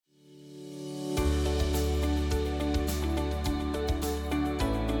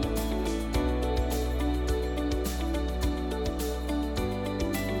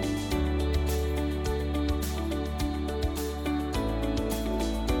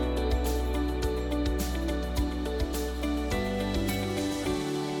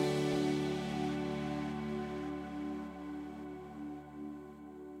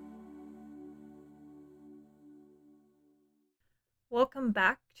welcome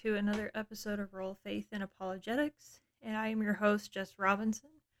back to another episode of Roll Faith and Apologetics, and I am your host, Jess Robinson.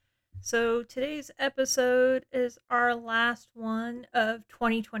 So today's episode is our last one of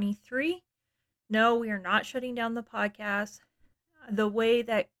 2023. No, we are not shutting down the podcast. The way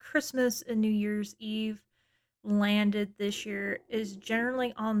that Christmas and New Year's Eve landed this year is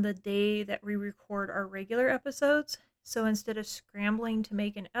generally on the day that we record our regular episodes. So instead of scrambling to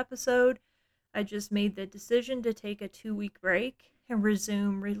make an episode, I just made the decision to take a 2-week break and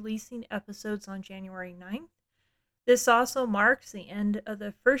resume releasing episodes on January 9th. This also marks the end of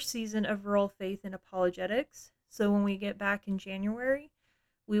the first season of Roll Faith and Apologetics. So when we get back in January,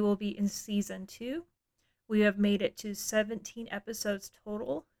 we will be in season 2. We have made it to 17 episodes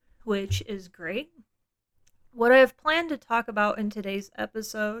total, which is great. What I have planned to talk about in today's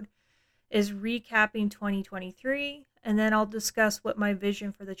episode is recapping 2023, and then I'll discuss what my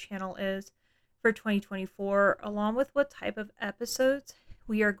vision for the channel is for 2024, along with what type of episodes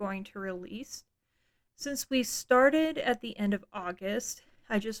we are going to release. Since we started at the end of August,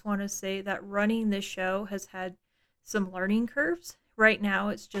 I just want to say that running this show has had some learning curves. Right now,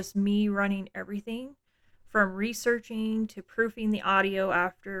 it's just me running everything from researching to proofing the audio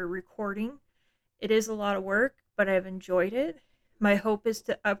after recording. It is a lot of work, but I've enjoyed it. My hope is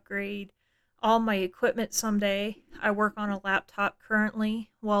to upgrade all my equipment someday. I work on a laptop currently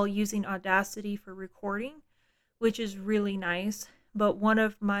while using Audacity for recording, which is really nice. But one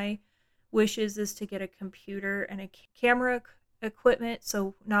of my wishes is to get a computer and a camera equipment.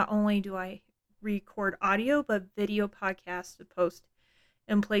 So not only do I record audio, but video podcasts to post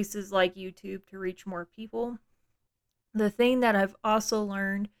in places like YouTube to reach more people. The thing that I've also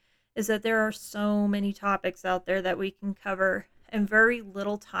learned is that there are so many topics out there that we can cover and very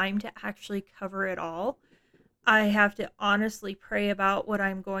little time to actually cover it all. I have to honestly pray about what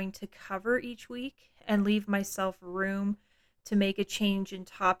I'm going to cover each week and leave myself room to make a change in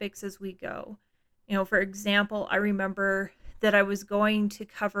topics as we go. For example, I remember that I was going to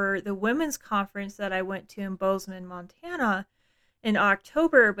cover the women's conference that I went to in Bozeman, Montana in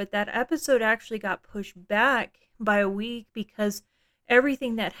October, but that episode actually got pushed back by a week because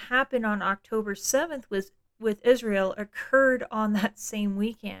everything that happened on October 7th with Israel occurred on that same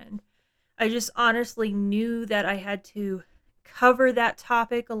weekend. I just honestly knew that I had to cover that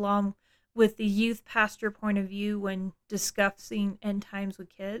topic along with the youth pastor point of view when discussing end times with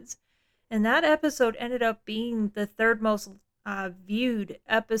kids. And that episode ended up being the third most viewed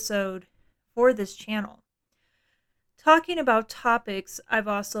episode for this channel. Talking about topics, I've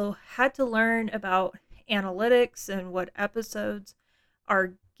also had to learn about analytics and what episodes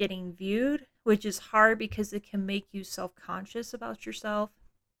are getting viewed, which is hard because it can make you self-conscious about yourself,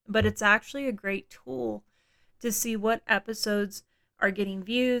 but it's actually a great tool to see what episodes are getting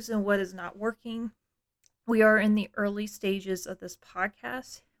views and what is not working. We are in the early stages of this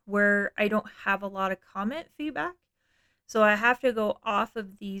podcast where I don't have a lot of comment feedback, so I have to go off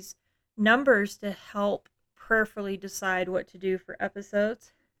of these numbers to help prayerfully decide what to do for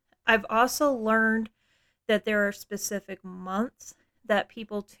episodes. I've also learned that there are specific months that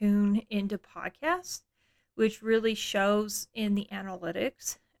people tune into podcasts, which really shows in the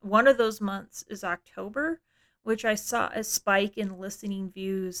analytics. One of those months is October, which I saw a spike in listening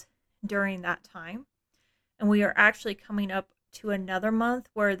views during that time. And we are actually coming up to another month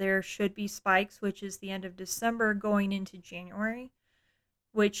where there should be spikes, which is the end of December going into January,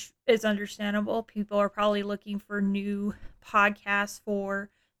 which is understandable. People are probably looking for new podcasts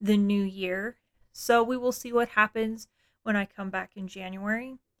for the new year. So we will see what happens when I come back in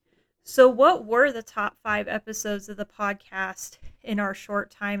January. So what were the top 5 episodes of the podcast in our short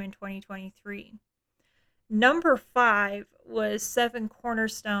time in 2023? Number 5 was 7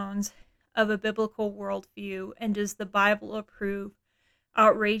 Cornerstones of a Biblical Worldview, and does the Bible approve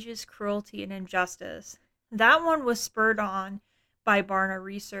outrageous cruelty and injustice? That one was spurred on by Barna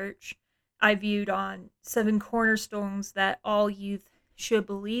Research. I viewed on 7 cornerstones that all youth should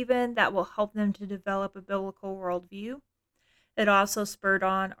believe in that will help them to develop a biblical worldview. It also spurred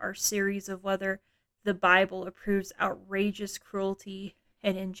on our series of whether the Bible approves outrageous cruelty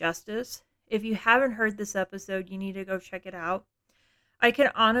and injustice. If you haven't heard this episode, you need to go check it out. I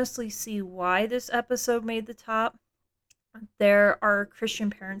can honestly see why this episode made the top. There are Christian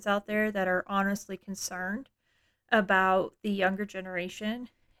parents out there that are honestly concerned about the younger generation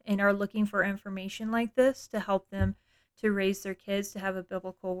and are looking for information like this to help them to raise their kids to have a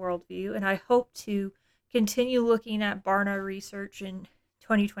biblical worldview. And I hope to continue looking at Barna Research in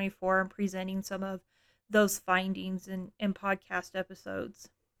 2024 and presenting some of those findings in podcast episodes.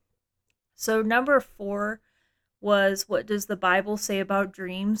 So number 4 was, what does the Bible say about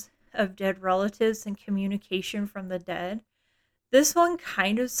dreams of dead relatives and communication from the dead? This one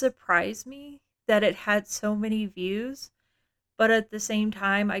kind of surprised me that it had so many views, but at the same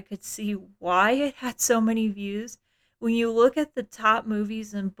time, I could see why it had so many views. When you look at the top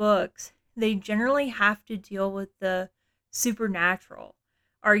movies and books, they generally have to deal with the supernatural.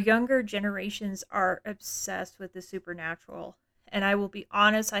 Our younger generations are obsessed with the supernatural. And I will be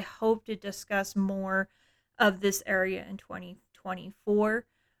honest, I hope to discuss more of this area in 2024.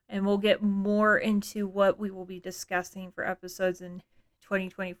 And we'll get more into what we will be discussing for episodes in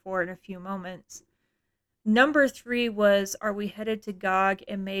 2024 in a few moments. Number 3 was Are We Headed to Gog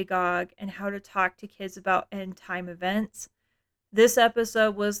and Magog and How to Talk to Kids About End Time Events. This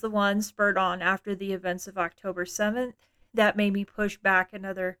episode was the one spurred on after the events of October 7th that made me push back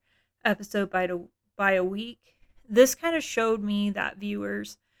another episode by a week. This kind of showed me that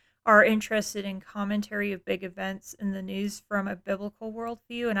viewers are interested in commentary of big events in the news from a biblical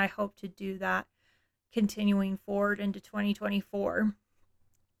worldview, and I hope to do that continuing forward into 2024.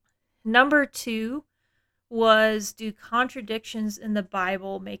 Number 2 was, do contradictions in the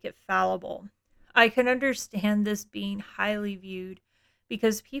Bible make it fallible? I can understand this being highly viewed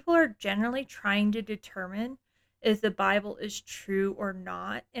because people are generally trying to determine if the Bible is true or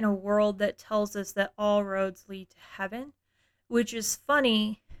not in a world that tells us that all roads lead to heaven, which is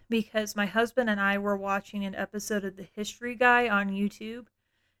funny because my husband and I were watching an episode of The History Guy on YouTube,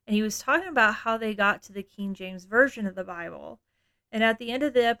 and he was talking about how they got to the King James Version of the Bible. And at the end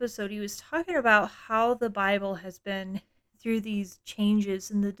of the episode, he was talking about how the Bible has been through these changes,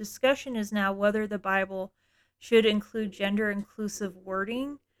 and the discussion is now whether the Bible should include gender-inclusive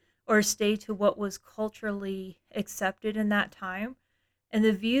wording or stay to what was culturally accepted in that time. And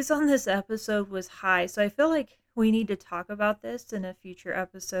the views on this episode was high, so I feel like we need to talk about this in a future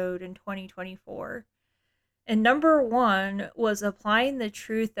episode in 2024. And number 1 was Applying the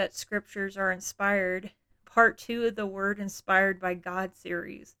Truth That Scriptures Are Inspired, part 2 of the Word Inspired by God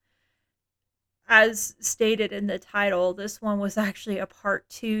series. As stated in the title, this one was actually a part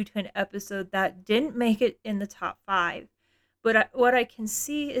 2 to an episode that didn't make it in the top 5. But what I can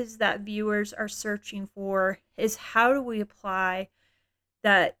see is that viewers are searching for is how do we apply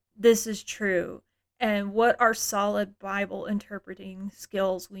that this is true, and what are solid Bible interpreting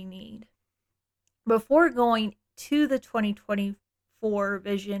skills we need. Before going to the 2024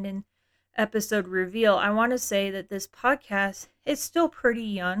 vision and episode reveal, I want to say that this podcast is still pretty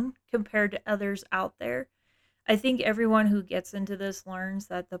young compared to others out there. I think everyone who gets into this learns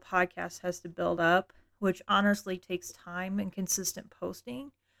that the podcast has to build up, which honestly takes time and consistent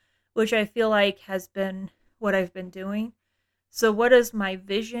posting, which I feel like has been what I've been doing. So what is my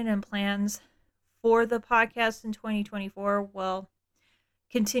vision and plans for the podcast in 2024? Well,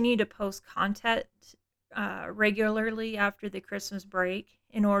 continue to post content regularly after the Christmas break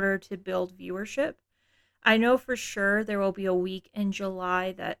in order to build viewership. I know for sure there will be a week in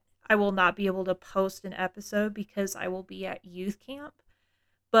July that I will not be able to post an episode because I will be at youth camp.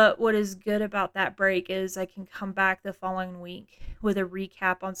 But what is good about that break is I can come back the following week with a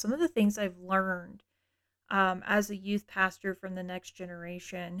recap on some of the things I've learned as a youth pastor from the next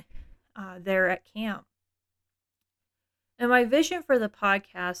generation there at camp. And my vision for the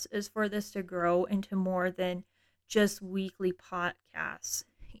podcast is for this to grow into more than just weekly podcasts,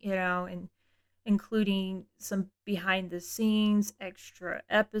 and including some behind the scenes, extra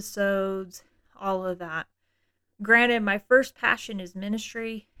episodes, all of that. Granted, my first passion is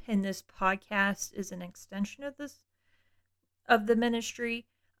ministry, and this podcast is an extension of the ministry.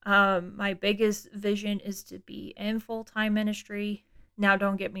 My biggest vision is to be in full-time ministry. Now,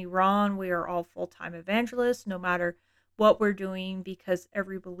 don't get me wrong, we are all full-time evangelists, no matter what we're doing, because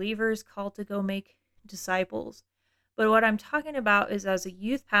every believer is called to go make disciples. But what I'm talking about is, as a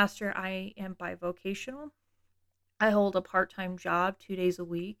youth pastor, I am bivocational. I hold a part-time job 2 days a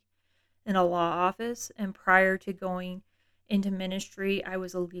week in a law office, and prior to going into ministry, I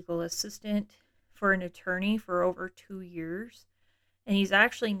was a legal assistant for an attorney for over 2 years. And he's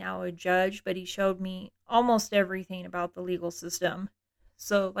actually now a judge, but he showed me almost everything about the legal system.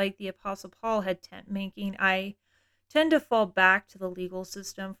 So like the Apostle Paul had tent making, I tend to fall back to the legal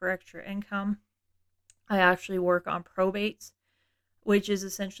system for extra income. I actually work on probates, which is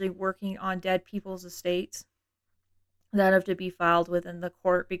essentially working on dead people's estates that have to be filed within the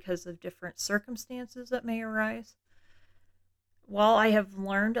court because of different circumstances that may arise. While I have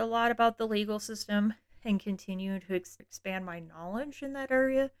learned a lot about the legal system and continue to expand my knowledge in that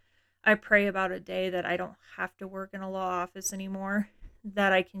area, I pray about a day that I don't have to work in a law office anymore,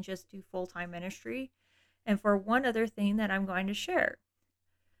 that I can just do full-time ministry. And for one other thing that I'm going to share.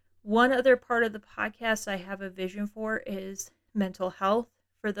 One other part of the podcast I have a vision for is mental health.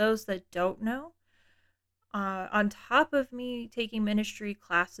 For those that don't know, On top of me taking ministry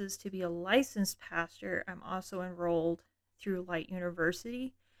classes to be a licensed pastor, I'm also enrolled through Light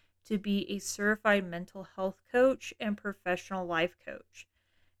University to be a certified mental health coach and professional life coach.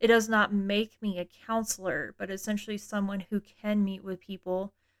 It does not make me a counselor, but essentially someone who can meet with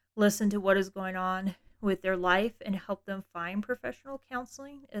people, listen to what is going on with their life, and help them find professional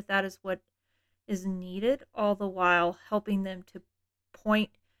counseling if that is what is needed, all the while helping them to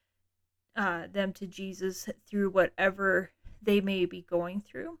point them to Jesus through whatever they may be going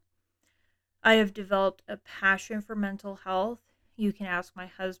through. I have developed a passion for mental health. You can ask my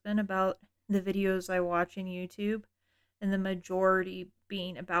husband about the videos I watch on YouTube, and the majority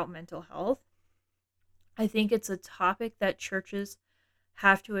being about mental health. I think it's a topic that churches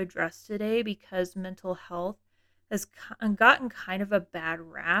have to address today because mental health has gotten kind of a bad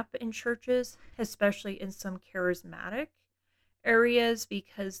rap in churches, especially in some charismatic areas,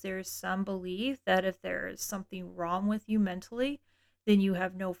 because there's some belief that if there is something wrong with you mentally, then you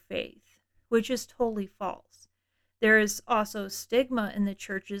have no faith, which is totally false. There is also stigma in the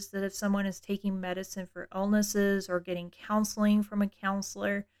churches that if someone is taking medicine for illnesses or getting counseling from a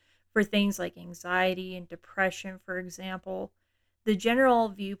counselor for things like anxiety and depression, for example, the general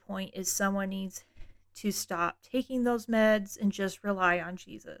viewpoint is someone needs to stop taking those meds and just rely on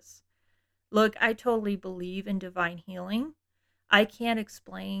Jesus. Look, I totally believe in divine healing. I can't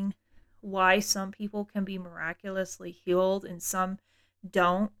explain why some people can be miraculously healed and some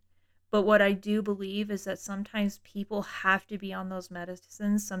don't. But what I do believe is that sometimes people have to be on those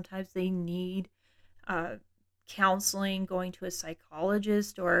medicines. Sometimes they need counseling, going to a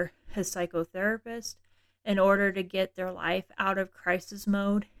psychologist or a psychotherapist in order to get their life out of crisis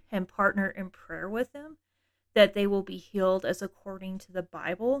mode and partner in prayer with them, that they will be healed as according to the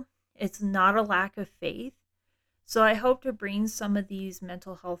Bible. It's not a lack of faith. So I hope to bring some of these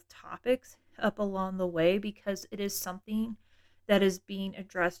mental health topics up along the way because it is something that is being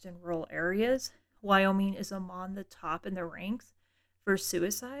addressed in rural areas. Wyoming is among the top in the ranks for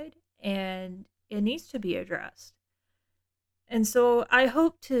suicide, and it needs to be addressed. And so I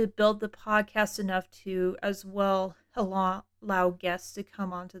hope to build the podcast enough to as well allow guests to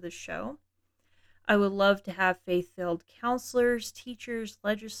come onto the show. I would love to have faith-filled counselors, teachers,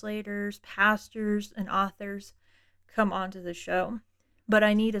 legislators, pastors, and authors come onto the show, but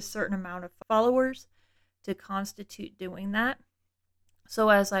I need a certain amount of followers to constitute doing that. So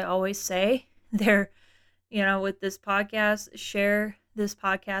as I always say, with this podcast, share this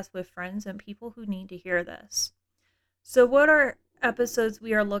podcast with friends and people who need to hear this. So what are episodes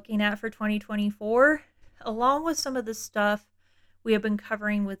we are looking at for 2024? Along with some of the stuff we have been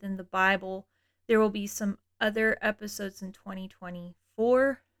covering within the Bible, there will be some other episodes in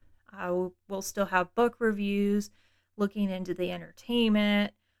 2024. We'll still have book reviews, looking into the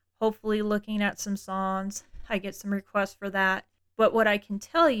entertainment, hopefully looking at some songs. I get some requests for that. But what I can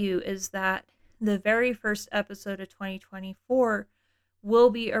tell you is that the very first episode of 2024 will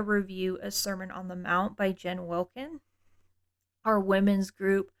be a review of Sermon on the Mount by Jen Wilkin. Our women's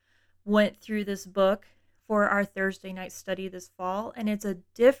group went through this book for our Thursday night study this fall, and it's a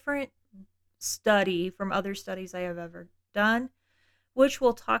different study from other studies I have ever done, which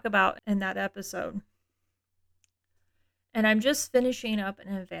we'll talk about in that episode. And I'm just finishing up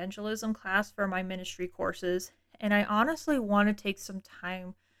an evangelism class for my ministry courses, and I honestly want to take some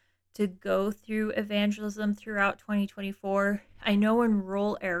time to go through evangelism throughout 2024. I know in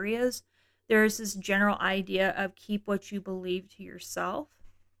rural areas, there's this general idea of keep what you believe to yourself,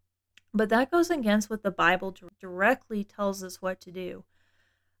 but that goes against what the Bible directly tells us what to do.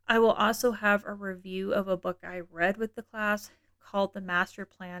 I will also have a review of a book I read with the class called The Master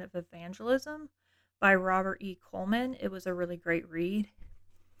Plan of Evangelism by Robert E. Coleman. It was a really great read.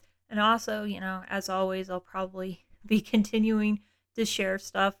 And also, as always, I'll probably be continuing to share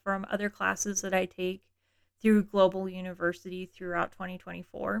stuff from other classes that I take through Global University throughout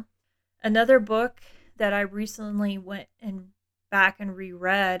 2024. Another book that I recently went back and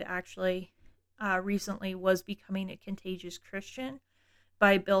reread, recently, was Becoming a Contagious Christian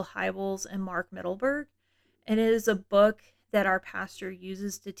by Bill Hybels and Mark Mittelberg. And it is a book that our pastor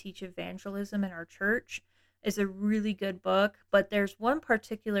uses to teach evangelism in our church. It's a really good book, but there's one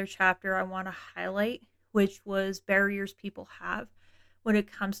particular chapter I want to highlight, which was barriers people have when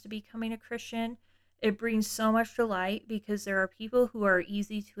it comes to becoming a Christian. It brings so much to light because there are people who are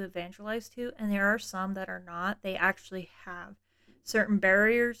easy to evangelize to, and there are some that are not. They actually have certain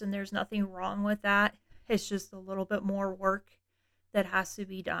barriers, and there's nothing wrong with that. It's just a little bit more work that has to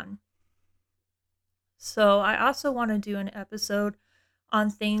be done. So I also want to do an episode on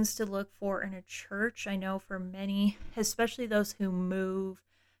things to look for in a church. I know for many, especially those who move,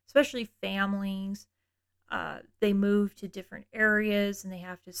 especially families, They move to different areas and they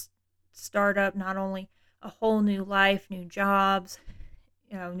have to start up not only a whole new life, new jobs,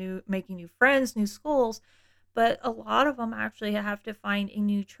 making new friends, new schools, but a lot of them actually have to find a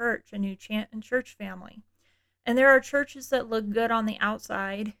new church, a new chant and church family. And there are churches that look good on the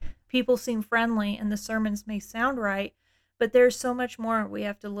outside. People seem friendly and the sermons may sound right, but there's so much more we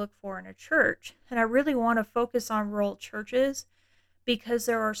have to look for in a church. And I really want to focus on rural churches because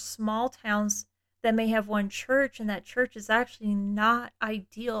there are small towns that may have one church and that church is actually not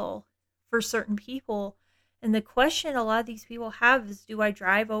ideal for certain people. And the question a lot of these people have is, do I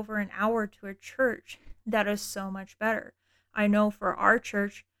drive over an hour to a church that is so much better? I know for our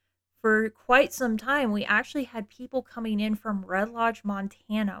church, for quite some time, we actually had people coming in from Red Lodge,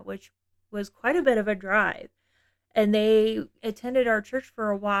 Montana, which was quite a bit of a drive. And they attended our church for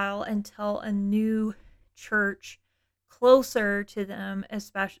a while until a new church closer to them,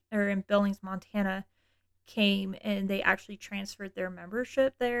 especially or in Billings, Montana, came, and they actually transferred their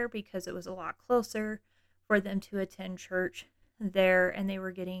membership there because it was a lot closer for them to attend church there, and they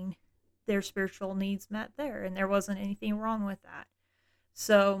were getting their spiritual needs met there, and there wasn't anything wrong with that.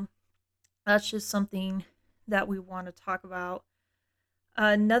 So that's just something that we want to talk about.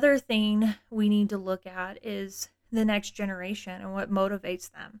 Another thing we need to look at is the next generation and what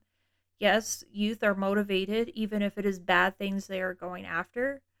motivates them. Yes, youth are motivated, even if it is bad things they are going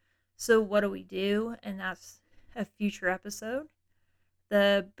after. So what do we do? And that's a future episode.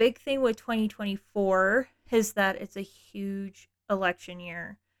 The big thing with 2024 is that it's a huge election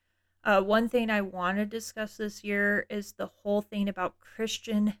year. One thing I want to discuss this year is the whole thing about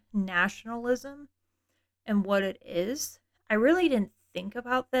Christian nationalism and what it is. I really didn't think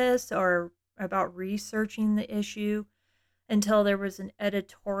about this or about researching the issue until there was an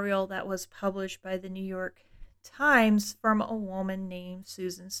editorial that was published by the New York Times from a woman named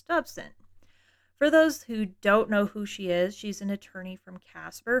Susan Stubson. For those who don't know who she is, she's an attorney from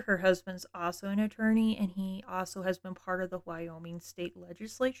Casper. Her husband's also an attorney, and he also has been part of the Wyoming state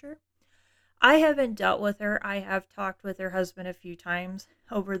legislature. I haven't dealt with her. I have talked with her husband a few times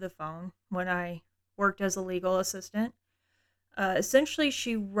over the phone when I worked as a legal assistant. Essentially,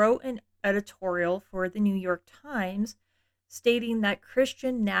 she wrote an editorial for the New York Times stating that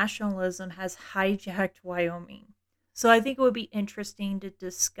Christian nationalism has hijacked Wyoming. So I think it would be interesting to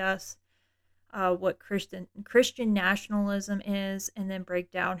discuss what Christian nationalism is and then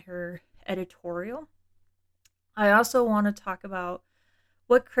break down her editorial. I also want to talk about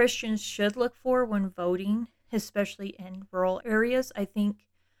what Christians should look for when voting, especially in rural areas. I think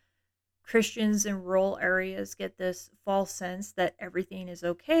Christians in rural areas get this false sense that everything is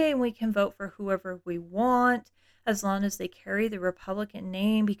okay and we can vote for whoever we want as long as they carry the Republican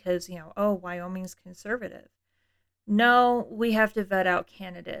name because, Wyoming's conservative. No, we have to vet out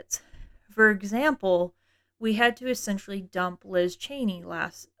candidates. For example, we had to essentially dump Liz Cheney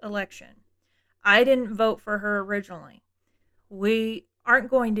last election. I didn't vote for her originally. We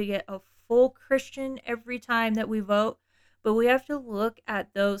aren't going to get a full Christian every time that we vote, but we have to look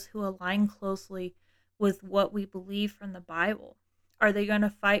at those who align closely with what we believe from the Bible. Are they going to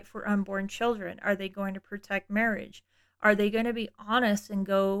fight for unborn children? Are they going to protect marriage? Are they going to be honest and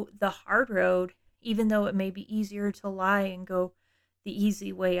go the hard road, even though it may be easier to lie and go the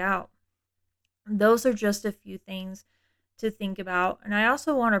easy way out? Those are just a few things to think about. And I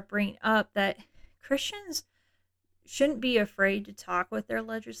also want to bring up that Christians shouldn't be afraid to talk with their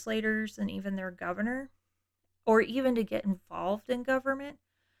legislators and even their governor, or even to get involved in government.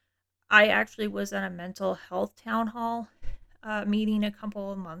 I actually was at a mental health town hall meeting a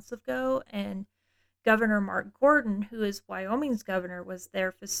couple of months ago, and Governor Mark Gordon, who is Wyoming's governor, was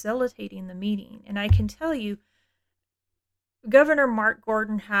there facilitating the meeting. And I can tell you, Governor Mark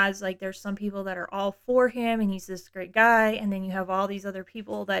Gordon has, there's some people that are all for him and he's this great guy, and then you have all these other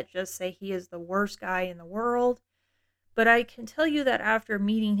people that just say he is the worst guy in the world. But I can tell you that after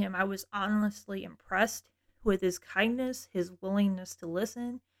meeting him, I was honestly impressed with his kindness, his willingness to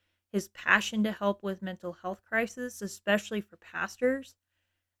listen, his passion to help with mental health crisis, especially for pastors.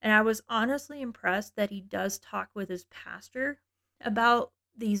 And I was honestly impressed that he does talk with his pastor about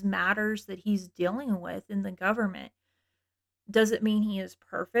these matters that he's dealing with in the government. Does it mean he is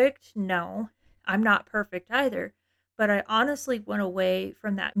perfect? No, I'm not perfect either. But I honestly went away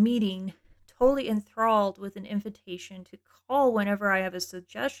from that meeting totally enthralled with an invitation to call whenever I have a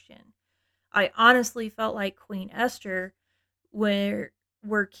suggestion. I honestly felt like Queen Esther, where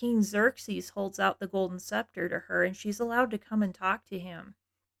King Xerxes holds out the golden scepter to her and she's allowed to come and talk to him.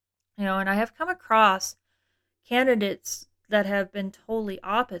 And I have come across candidates that have been totally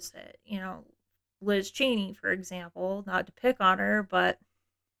opposite. Liz Cheney, for example, not to pick on her, but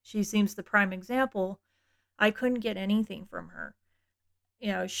she seems the prime example I couldn't get anything from her.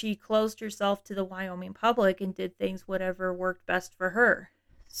 She closed herself to the Wyoming public and did things whatever worked best for her.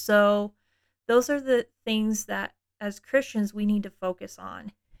 So those are the things that as Christians we need to focus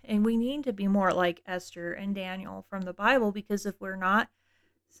on. And we need to be more like Esther and Daniel from the Bible, because if we're not,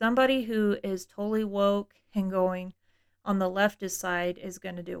 somebody who is totally woke and going on the leftist side is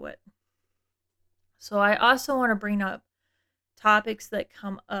going to do it. So I also want to bring up topics that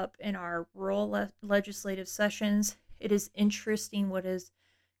come up in our rural legislative sessions. It is interesting what is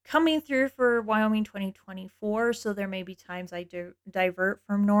coming through for Wyoming 2024, so there may be times I divert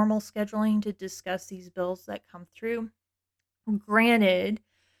from normal scheduling to discuss these bills that come through. Granted,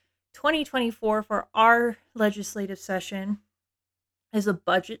 2024 for our legislative session is a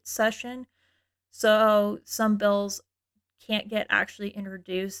budget session, so some bills can't get actually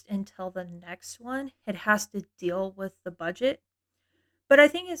introduced until the next one. It has to deal with the budget. But I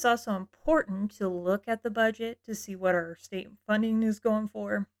think it's also important to look at the budget to see what our state funding is going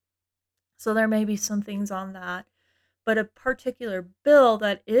for. So there may be some things on that. But a particular bill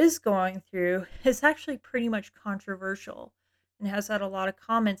that is going through is actually pretty much controversial and has had a lot of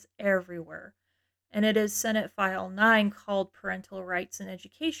comments everywhere. And it is Senate File 9, called Parental Rights in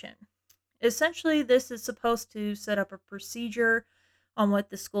Education. Essentially, this is supposed to set up a procedure on what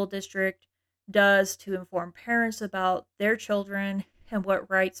the school district does to inform parents about their children and what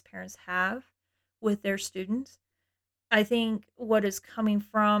rights parents have with their students. I think what is coming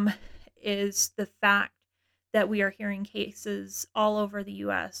from is the fact that we are hearing cases all over the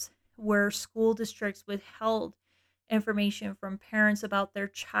U.S. where school districts withheld information from parents about their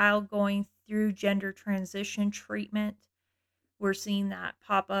child going through gender transition treatment. We're seeing that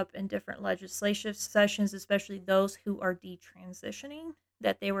pop up in different legislative sessions, especially those who are detransitioning,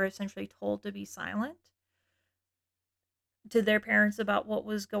 that they were essentially told to be silent to their parents about what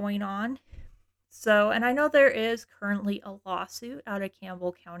was going on. So, and I know there is currently a lawsuit out of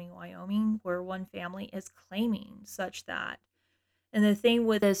Campbell County, Wyoming, where one family is claiming such that. And the thing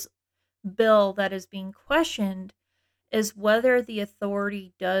with this bill that is being questioned is whether the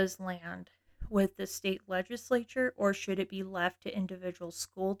authority does land with the state legislature, or should it be left to individual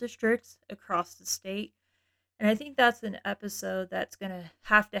school districts across the state. And I think that's an episode that's going to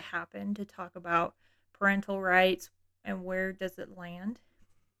have to happen to talk about parental rights and where does it land.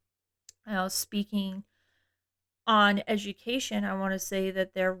 Speaking on education, I want to say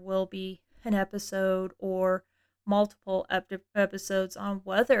that there will be an episode or multiple episodes on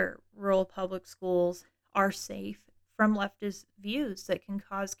whether rural public schools are safe from leftist views that can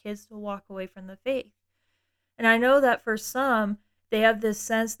cause kids to walk away from the faith. And I know that for some, they have this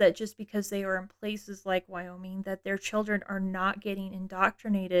sense that just because they are in places like Wyoming, that their children are not getting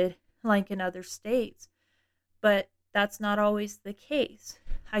indoctrinated like in other states. But that's not always the case.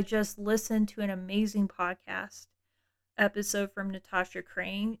 I just listened to an amazing podcast episode from Natasha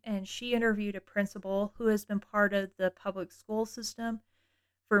Crane, and she interviewed a principal who has been part of the public school system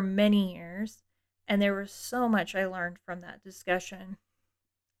for many years. And there was so much I learned from that discussion.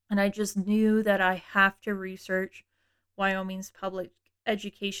 And I just knew that I have to research Wyoming's public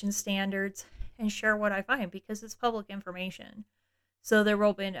education standards and share what I find, because it's public information. So there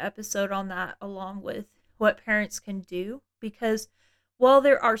will be an episode on that, along with what parents can do, because while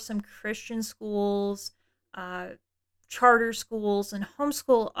there are some Christian schools, charter schools, and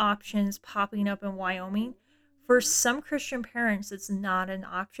homeschool options popping up in Wyoming, for some Christian parents, it's not an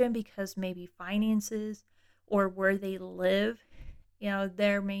option because maybe finances or where they live,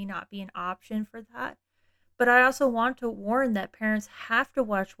 there may not be an option for that. But I also want to warn that parents have to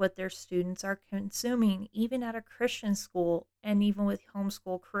watch what their students are consuming, even at a Christian school and even with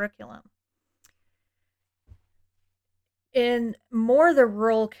homeschool curriculum. In more the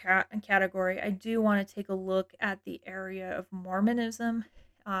rural category, I do want to take a look at the area of Mormonism.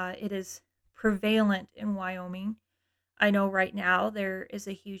 It is prevalent in Wyoming. I know right now there is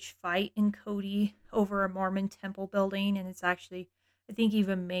a huge fight in Cody over a Mormon temple building, and it's actually, I think,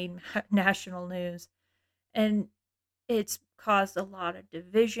 even made national news. And it's caused a lot of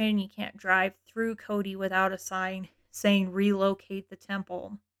division. You can't drive through Cody without a sign saying relocate the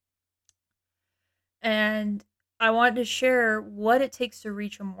temple. And I wanted to share what it takes to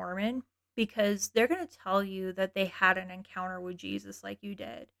reach a Mormon, because they're going to tell you that they had an encounter with Jesus like you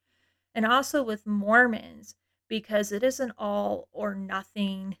did. And also with Mormons, because it isn't all or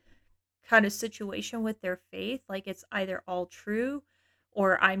nothing kind of situation with their faith. Like it's either all true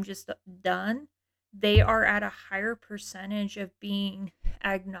or I'm just done. They are at a higher percentage of being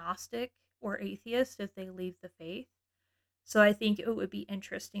agnostic or atheist if they leave the faith. So I think it would be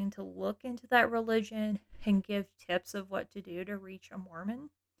interesting to look into that religion and give tips of what to do to reach a Mormon.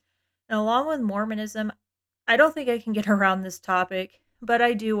 And along with Mormonism, I don't think I can get around this topic, but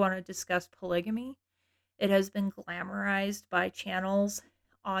I do want to discuss polygamy. It has been glamorized by channels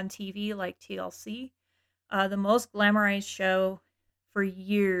on TV like TLC. The most glamorized show for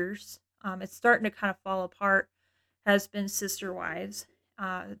years, it's starting to kind of fall apart, has been Sister Wives.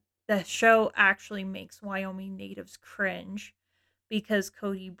 The show actually makes Wyoming natives cringe because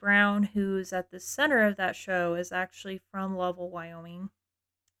Cody Brown, who's at the center of that show, is actually from Lovell, Wyoming.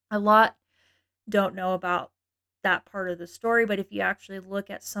 A lot don't know about that part of the story, but if you actually look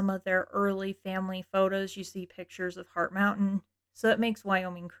at some of their early family photos, you see pictures of Heart Mountain. So it makes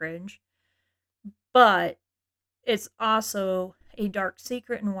Wyoming cringe. But it's also a dark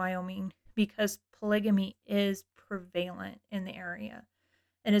secret in Wyoming because polygamy is prevalent in the area,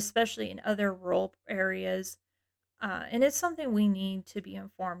 and especially in other rural areas. And it's something we need to be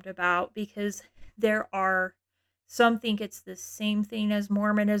informed about because there are some think it's the same thing as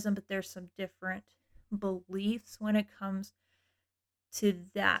Mormonism, but there's some different beliefs when it comes to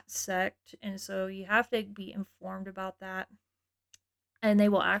that sect. And so you have to be informed about that. And they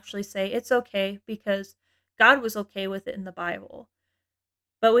will actually say it's okay because God was okay with it in the Bible.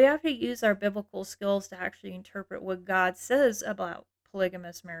 But we have to use our biblical skills to actually interpret what God says about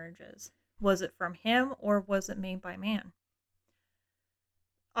polygamous marriages. Was it from Him or was it made by man?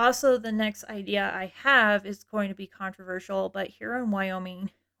 Also, the next idea I have is going to be controversial, but here in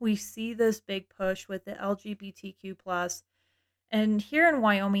Wyoming, we see this big push with the LGBTQ plus. And here in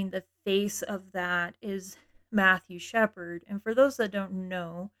Wyoming, the face of that is Matthew Shepard. And for those that don't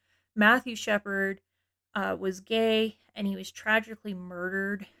know, Matthew Shepard was gay and he was tragically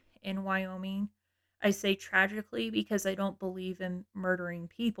murdered in Wyoming. I say tragically because I don't believe in murdering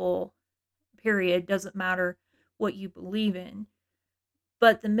people, period. Doesn't matter what you believe in.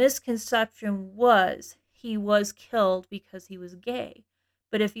 But the misconception was he was killed because he was gay.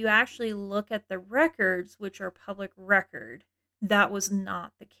 But if you actually look at the records, which are public record, that was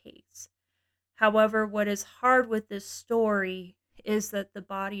not the case. However, what is hard with this story is that the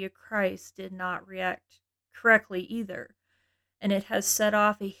body of Christ did not react correctly either. And it has set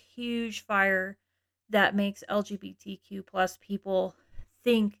off a huge fire that makes LGBTQ plus people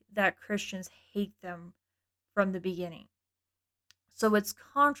think that Christians hate them from the beginning. So it's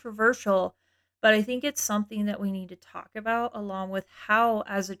controversial, but I think it's something that we need to talk about, along with how,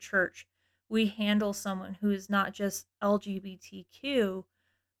 as a church, we handle someone who is not just LGBTQ,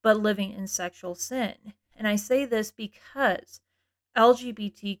 but living in sexual sin. And I say this because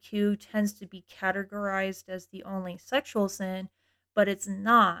LGBTQ tends to be categorized as the only sexual sin, but it's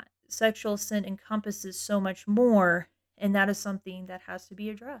not. Sexual sin encompasses so much more, and that is something that has to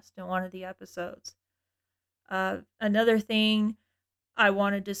be addressed in one of the episodes. Another thing I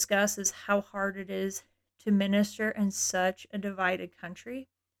want to discuss is how hard it is to minister in such a divided country.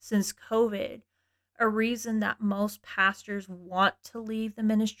 Since COVID, a reason that most pastors want to leave the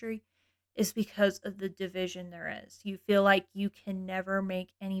ministry is because of the division there is. You feel like you can never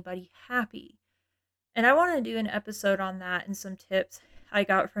make anybody happy. And I want to do an episode on that and some tips I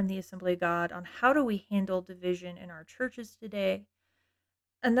got from the Assembly of God on how do we handle division in our churches today.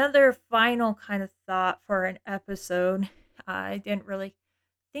 Another final kind of thought for an episode. I didn't really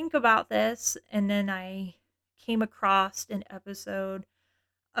think about this, and then I came across an episode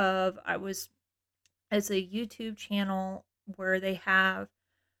of it's a YouTube channel where they have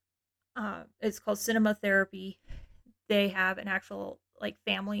it's called Cinema Therapy. They have an actual like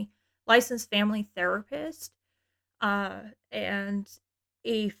licensed family therapist and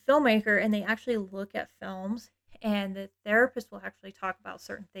a filmmaker, and they actually look at films, and the therapist will actually talk about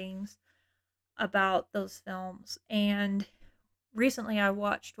certain things about those films. And recently I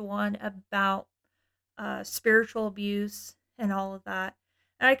watched one about spiritual abuse and all of that.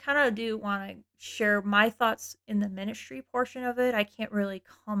 And I kind of do want to share my thoughts in the ministry portion of it. I can't really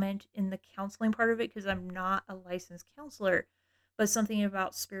comment in the counseling part of it because I'm not a licensed counselor, but something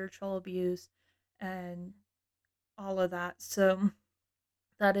about spiritual abuse and all of that. So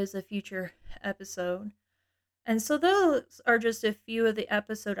that is a future episode. And so those are just a few of the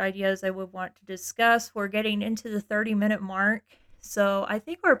episode ideas I would want to discuss. We're getting into the 30-minute mark. So I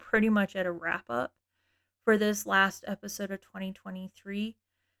think we're pretty much at a wrap up for this last episode of 2023.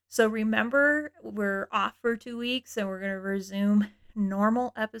 So remember, we're off for 2 weeks and we're going to resume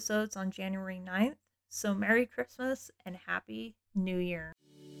normal episodes on January 9th. So Merry Christmas and Happy New Year.